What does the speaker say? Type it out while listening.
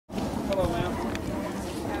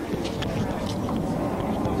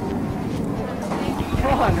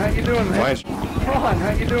Ron, how you doing, man? Fine, sir. Ron,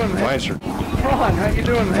 how you doing, man? Fine, sir. Ron, how you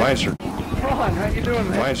doing, man? Fine, sir. Ron, how you doing,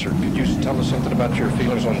 man? Fine, sir. Could you tell us something about your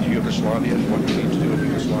feelings on Yugoslavia and what we need to do in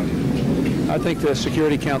Yugoslavia? I think the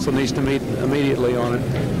Security Council needs to meet immediately on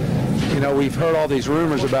it. You know, we've heard all these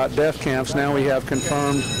rumors about death camps. Now we have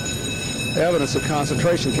confirmed evidence of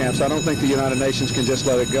concentration camps. I don't think the United Nations can just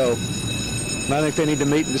let it go. And I think they need to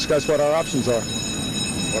meet and discuss what our options are.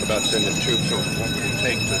 What about sending troops, or what would it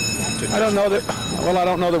take to I don't know that, well, I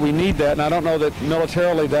don't know that we need that, and I don't know that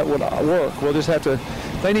militarily that would work. We'll just have to,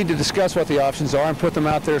 they need to discuss what the options are and put them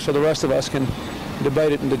out there so the rest of us can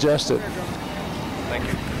debate it and digest it. Thank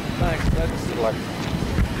you. Thanks. Good luck.